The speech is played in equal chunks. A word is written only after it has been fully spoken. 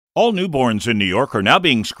All newborns in New York are now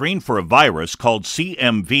being screened for a virus called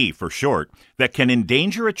CMV for short that can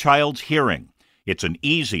endanger a child's hearing. It's an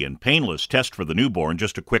easy and painless test for the newborn,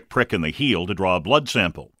 just a quick prick in the heel to draw a blood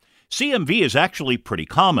sample. CMV is actually pretty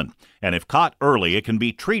common, and if caught early, it can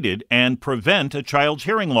be treated and prevent a child's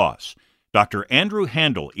hearing loss. Dr. Andrew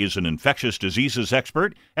Handel is an infectious diseases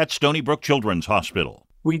expert at Stony Brook Children's Hospital.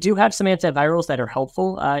 We do have some antivirals that are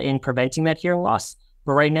helpful in preventing that hearing loss.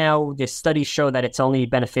 But right now, the studies show that it's only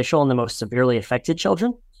beneficial in the most severely affected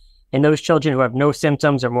children. In those children who have no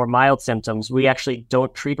symptoms or more mild symptoms, we actually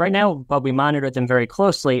don't treat right now, but we monitor them very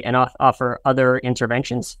closely and offer other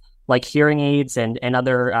interventions like hearing aids and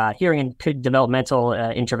other hearing and developmental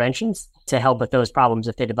interventions to help with those problems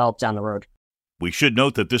if they develop down the road. We should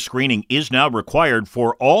note that this screening is now required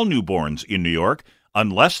for all newborns in New York,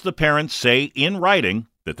 unless the parents say in writing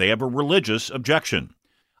that they have a religious objection.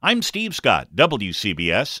 I'm Steve Scott,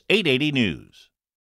 WCBS 880 News.